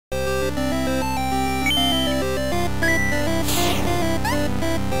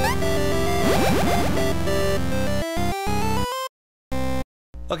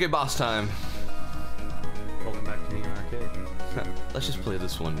Okay, boss time. Welcome back to NeonArcade. Let's just play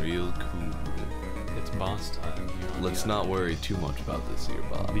this one real cool. It's boss time. Let's not worry too much about this here,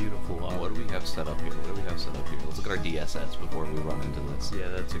 Bob. Beautiful. What do we have set up here? Let's look at our DSS before we run into this. Yeah,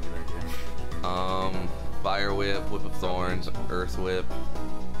 that's a good idea. Fire Whip, Whip of Thorns, Earth Whip.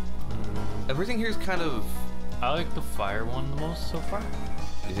 Everything here is kind of... I like the fire one the most so far.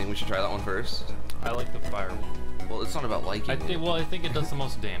 Do you think we should try that one first? I like the fire one. Well, it's not about liking it. I think it does the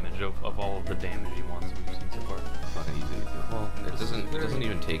most damage of all of the damagey ones we've seen so far. It's not gonna use it. Well, it doesn't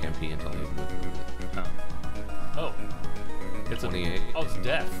even take MP until you move it. No. Oh. It's 28. Oh, it's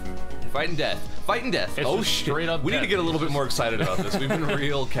death. Fighting death. Fighting death. It's oh just shit. straight up We need to death. get a little bit more excited about this. We've been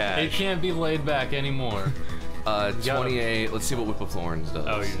real cash. It can't be laid back anymore. 28. Let's see what Whip of Thorns does.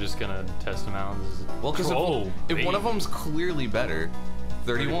 Oh, you're just gonna test them out? Well, because if one of them's clearly better,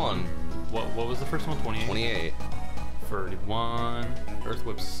 31. What was the first one? 28? 28. 31. Earth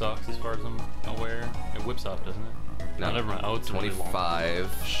Whip sucks as far as I'm aware. It whips up, doesn't it? No. Never mind. Oh, it's 25. Really long.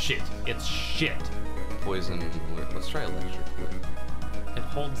 Shit. It's shit. Poison Whip. Let's try Electric Whip. It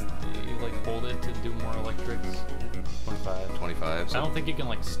holds. You like hold it to do more electrics. 25. 25. So I don't think you can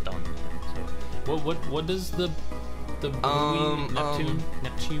like stun him. So. What does the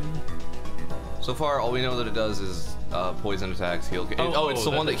Neptune? So far, all we know that it does is poison attacks, heal. It's the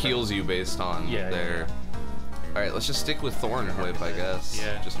one that heals you based on their. Yeah. Alright, let's just stick with Thorn Whip, I guess.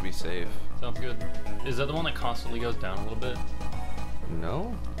 Yeah. Just to be safe. Sounds good. Is that the one that constantly goes down a little bit?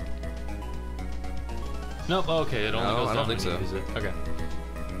 No? Nope. Okay, it only goes down. I don't think so. When you use it. Okay.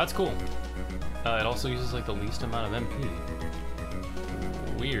 That's cool. It also uses like the least amount of MP.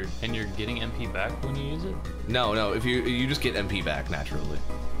 Weird. And you're getting MP back when you use it? No. If you just get MP back naturally.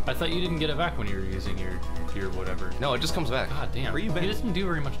 I thought you didn't get it back when you were using your whatever. No, it just comes back. God damn. Where you been? He doesn't do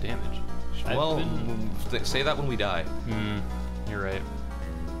very much damage. Well, say that when we die. You're right.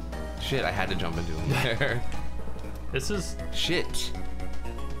 Shit, I had to jump into him there. This is shit.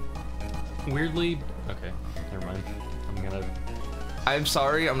 Weirdly. Okay, never mind. I'm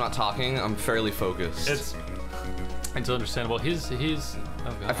sorry, I'm not talking. I'm fairly focused. It's understandable. His. Oh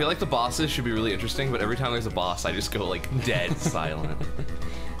God. I feel like the bosses should be really interesting, but every time there's a boss, I just go like dead silent.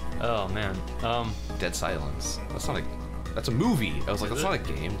 Oh man. Dead silence. That's a movie. I was like, that's not a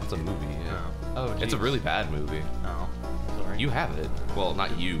game. That's a movie. Yeah. Oh, geez. It's a really bad movie. Oh, sorry. You have it. Well,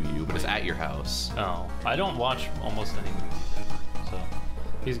 not you, but it's at your house. Oh, I don't watch almost any movies, so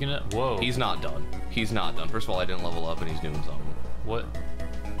he's gonna. Whoa. He's not done. He's not done. First of all, I didn't level up, and he's doing something. What?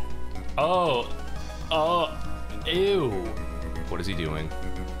 Oh. Ew. What is he doing?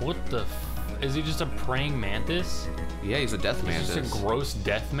 What the? Is he just a praying mantis? Yeah, he's a death mantis. He's just a gross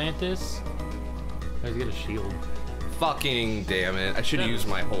death mantis. He's got a shield. Fucking damn it. I should use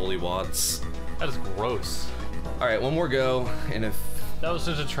my holy watts. That is gross. Alright, one more go, and if... That was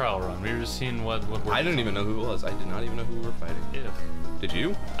just a trial run. We were just seeing what worked. I didn't even know who it was. I did not even know who we were fighting. If. Did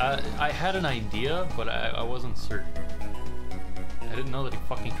you? I had an idea, but I wasn't certain. I didn't know that he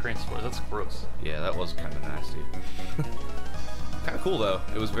fucking transformed. That's gross. Yeah, that was kind of nasty. Kind of cool, though.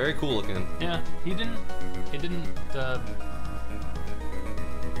 It was very cool looking. Yeah,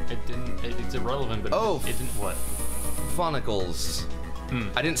 it's irrelevant, but it didn't what? Funicles.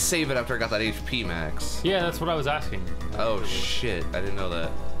 I didn't save it after I got that HP max. Yeah, that's what I was asking. Oh shit, I didn't know that.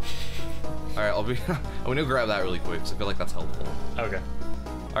 Alright, I'm gonna grab that really quick, because I feel like that's helpful. Okay.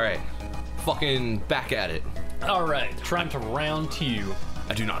 Alright, fucking back at it. Alright, trying to round 2.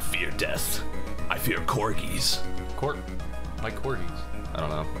 I do not fear death. I fear corgis. Like corgis. I don't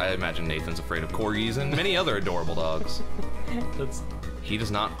know. I imagine Nathan's afraid of corgis and many other adorable dogs. He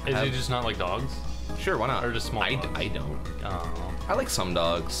does not. Is he just not like dogs? Sure, why not? Or just small dogs? I don't. Oh. I like some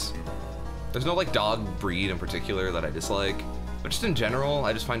dogs. There's no like dog breed in particular that I dislike, but just in general,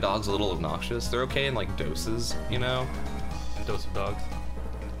 I just find dogs a little obnoxious. They're okay in like doses, you know? Dose of dogs.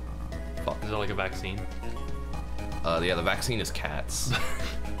 Fuck. Is that like a vaccine? Yeah, the vaccine is cats.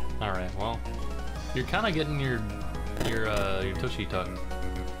 All right. Well, you're kind of getting your tushy tucked.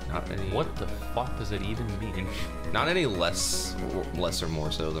 Not any. What the fuck does it even mean? Not any less or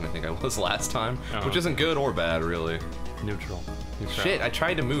more so than I think I was last time, which isn't good or bad, really. Neutral. Shit, I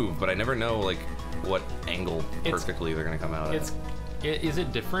tried to move, but I never know like what angle perfectly they're gonna come out at. Is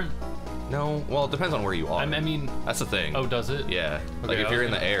it different? No. Well, it depends on where you are. I mean, that's the thing. Oh, does it? Yeah. Okay, like if you're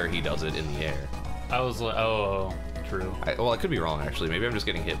in the air, he does it in the air. I was like, oh, true. Well, I could be wrong actually. Maybe I'm just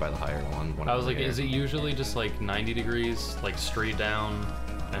getting hit by the higher one. I was like, is it usually just like 90 degrees, like straight down,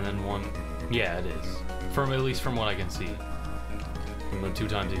 and then one? Yeah, it is. At least from what I can see. From the 2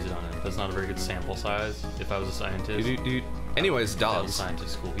 times he's done it. That's not a very good sample size. If I was a scientist. Dude. Anyways, dogs.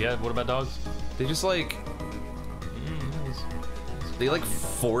 Scientist school. Yeah. What about dogs? They just like. they like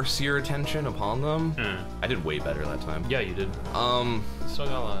force your attention upon them. I did way better that time. Yeah, you did. Still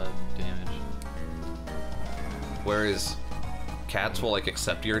got a lot of damage. Whereas cats will like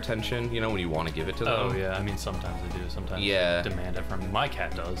accept your attention, you know, when you want to give it to them. Oh yeah, I mean sometimes they do. Sometimes yeah, they demand it from you. My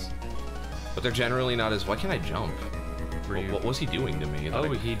cat does. But they're generally not as. Why can't I jump? What was he doing to me? Oh,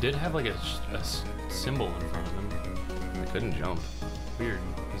 he did have like a symbol in front of him. I couldn't jump. Weird.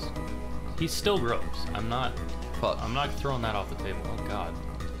 He's still gross. I'm not throwing that off the table. Oh god.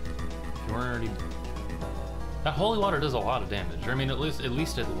 If you weren't already. That holy water does a lot of damage. I mean, at least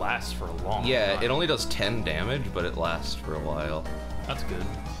it lasts for a long time. Yeah, it only does 10 damage, but it lasts for a while. That's good.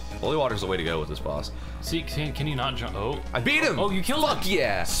 Holy water's the way to go with this boss. See, can you not jump? Oh, I beat him! Oh, you killed him! Fuck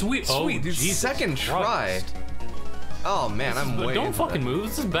yeah! Sweet. Sweet, Oh, dude, Jesus second try. Christ. Oh man, I'm way. Don't fucking move.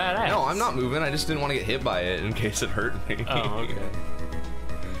 This is badass. No, I'm not moving. I just didn't want to get hit by it in case it hurt me. Oh, okay.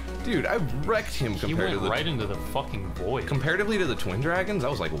 Dude, I wrecked him compared to the. Right into the fucking void. Comparatively to the Twin Dragons, that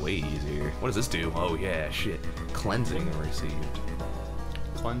was like way easier. What does this do? Oh yeah, shit. Cleansing received.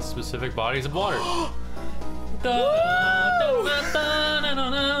 Cleanse specific bodies of water.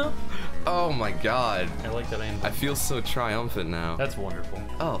 Oh my god. I like that aim. I feel so triumphant now. That's wonderful.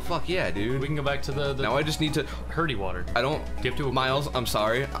 Oh fuck yeah, dude. We can go back to the now I just need to Hurdy water. I don't. Do you have to Miles, I'm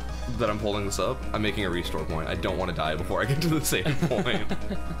sorry that I'm pulling this up. I'm making a restore point. I don't want to die before I get to the save point.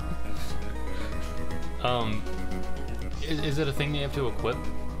 Is it a thing you have to equip?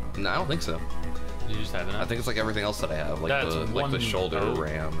 No, I don't think so. You just have it. I think it's like everything else that I have, like the shoulder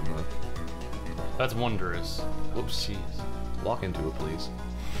ram. And the... That's wondrous. Whoops. Jeez. Walk into it, please.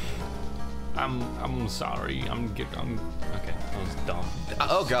 I'm sorry. Okay, that was dumb.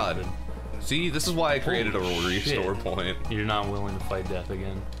 Oh god. See, this is why I created a restore point. You're not willing to fight death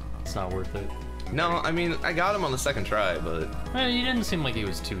again. It's not worth it. No, I mean I got him on the second try, but he didn't seem like he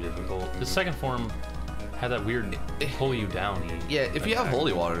was too difficult. The second form had that weird pull you down. Yeah, if you have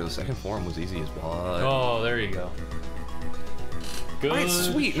holy water, the second form was easy as what. Oh, there you go. Good. Alright,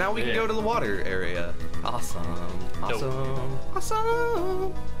 sweet. Now we can go to the water area. Awesome. Awesome.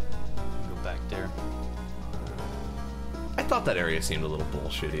 Awesome. Go back there. I thought that area seemed a little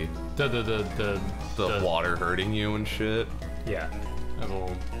bullshitty. The water hurting you and shit. Yeah, that's a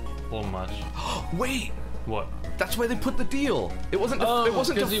little much. Wait. What? That's why they put the deal. It wasn't. It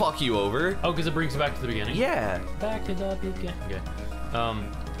wasn't to fuck you over. Oh, because it brings you back to the beginning. Yeah. Back to the beginning. Okay.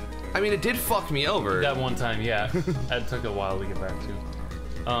 I mean, it did fuck me over. That one time, yeah. That took a while to get back to.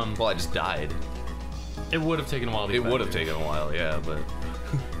 Well, I just died. It would have taken a while to get back to. It would have taken a while, yeah, but...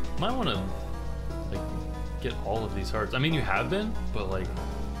 Might want to, like, get all of these hearts. I mean, you have been, but, like...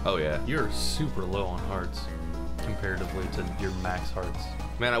 Oh, yeah. You're super low on hearts, comparatively to your max hearts.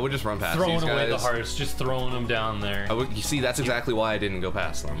 Man, I would just run past these guys. Throwing away the hearts, just throwing them down there. You see, that's exactly why I didn't go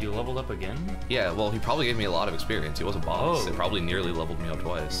past them. You leveled up again? Yeah, well, he probably gave me a lot of experience. He was a boss. Oh. It probably nearly leveled me up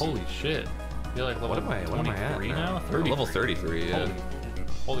twice. Holy shit. You're like level 23 now? 33. Level 33, yeah.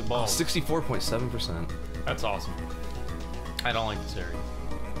 Holy balls. 64.7%. That's awesome. I don't like this area.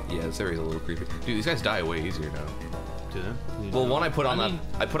 Yeah, this area's a little creepy. Dude, these guys die way easier now. Do they? Well, one I put on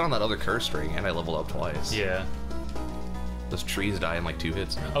that other curse string, and I leveled up twice. Yeah. Those trees die in like 2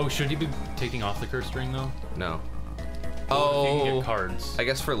 hits now. Oh, should you be taking off the curse string though? No. Oh, you can get cards. I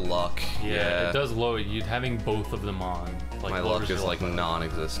guess for luck. Yeah, it does lower you. Having both of them on. Like, my luck is like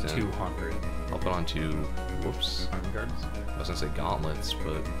non-existent. 200. I'll put on 2. Whoops. Arm guards. I was gonna say gauntlets,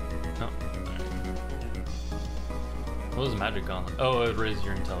 but no. What was a magic gauntlet? Oh, it raises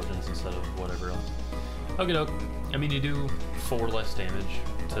your intelligence instead of whatever else. Okay, doke. I mean, you do 4 less damage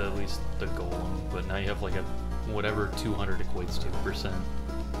to at least the golem, but now you have like a whatever 200 equates to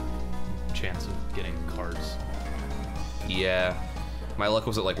 % chance of getting cards. Yeah. My luck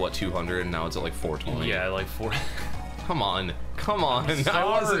was at like what 200, and now it's at like 420. Yeah, like 4. Come on, come on. I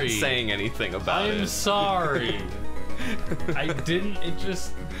wasn't saying anything about it. I'm sorry. I didn't. It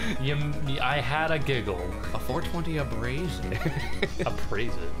just. I had a giggle. A 420 appraise it.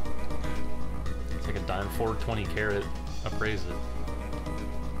 Appraise it. It's like a dime 420 carat. Appraise it.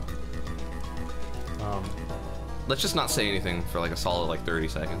 Let's just not say anything for like a solid like 30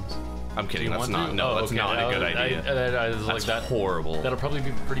 seconds. I'm kidding. That's not. No, that's not a good idea. That's like horrible. That'll probably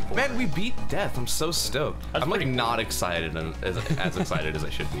be pretty cool. Man, we beat death. I'm so stoked. I'm like not excited as excited as I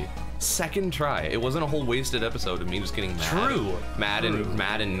should be. Second try. It wasn't a whole wasted episode of me just getting mad. True. Mad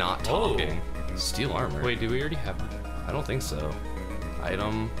and not talking. Steel armor. Wait, do we already have it? I don't think so.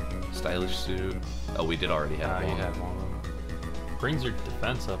 Item, stylish suit. Oh, we did already have one. You have one. Brings your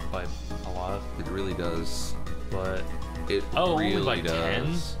defense up by a lot. It really does. But it really only by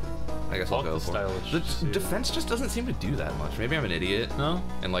does. 10? I guess I'll go for stylish. The defense just doesn't seem to do that much. Maybe I'm an idiot. No?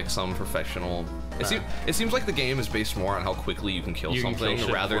 And like some professional. It seems like the game is based more on how quickly you can kill something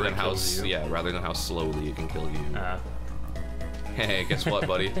rather than how slowly it can kill you. Hey, guess what,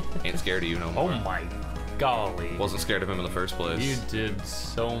 buddy? Ain't scared of you no more. Oh my golly. Wasn't scared of him in the first place. You did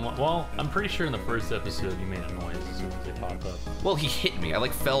so much. Well, I'm pretty sure in the first episode you made a noise as soon as they popped up. Well, he hit me. I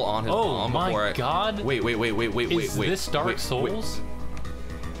like fell on his bomb before my god. Wait. Is this Dark Souls?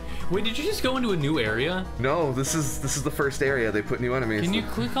 Wait, did you just go into a new area? No, this is the first area. They put new enemies. Can you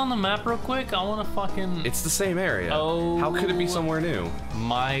click on the map real quick? I want to fucking... It's the same area. Oh. How could it be somewhere new?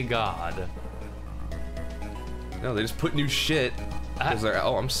 My god. No, they just put new shit.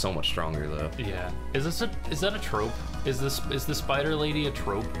 Oh, I'm so much stronger though. Yeah. Is that a trope? Is the spider lady a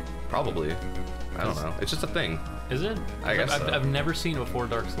trope? Probably. I don't know. It's just a thing. Is it? I guess so. I've never seen it before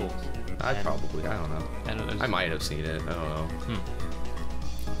Dark Souls. I don't know. I might have seen it. I don't know.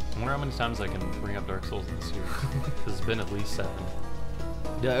 I wonder how many times I can bring up Dark Souls this year. Because it's been at least 7.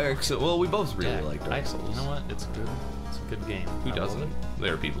 Dark Souls. Well, we both really like Dark Souls. You know what? It's good. It's a good game. Who doesn't?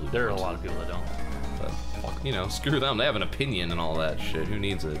 There are people who There are a lot of people that don't. But, fuck, you know, screw them. They have an opinion and all that shit. Who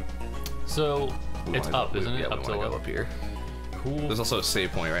needs it? So, it's up, isn't it? Yeah, up we want to go up here. Cool. There's also a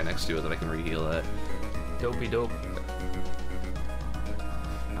save point right next to it that I can re-heal at. Dopey dope.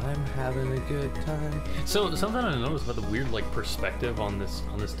 I'm having a good time. So something I noticed about the weird like perspective on this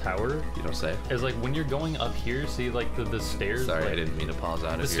tower. You don't say. Is like when you're going up here, see like the stairs. Sorry, like, I didn't mean to pause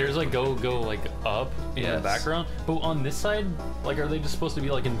out of here. The stairs like go like up in the background, but on this side, like are they just supposed to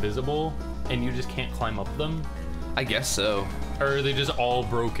be like invisible and you just can't climb up them? I guess so. Or are they just all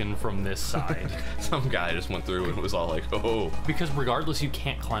broken from this side? Some guy just went through and was all like, oh. Because regardless, you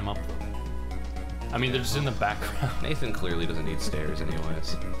can't climb up them. I mean, they're just in the background. Nathan clearly doesn't need stairs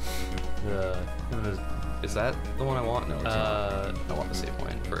anyways. Is that the one I want? No, it's not. I want the save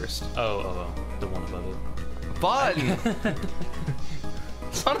point first. Oh, the one above it. But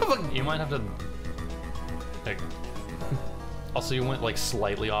son of a... You might have to... Like, also, you went like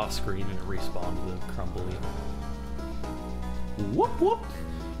slightly off screen and it respawned the crumbly. Whoop whoop.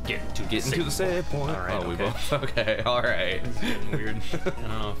 Get into the save point. All right, oh, we both. Okay, all right. It's getting weird. I don't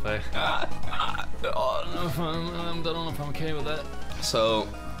know if I don't know if I'm okay with that. So,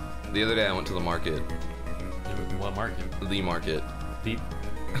 the other day I went to the market. What market? The market. The.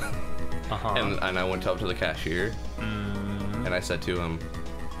 And I went up to the cashier, and I said to him,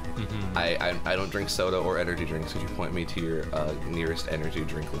 I don't drink soda or energy drinks. Could you point me to your nearest energy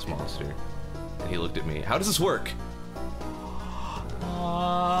drinkless monster? And he looked at me. How does this work?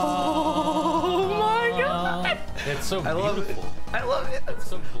 Oh my god! It's so beautiful. I love it. It's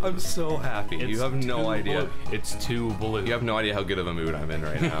so blue. I'm so happy. You have no idea. Blue. It's too blue. You have no idea how good of a mood I'm in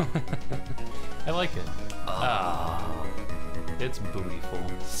right now. I like it. It's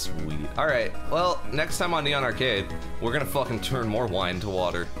bootyful. Sweet. Alright, well, next time on NeonArcade, we're gonna fucking turn more wine to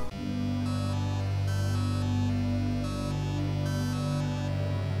water.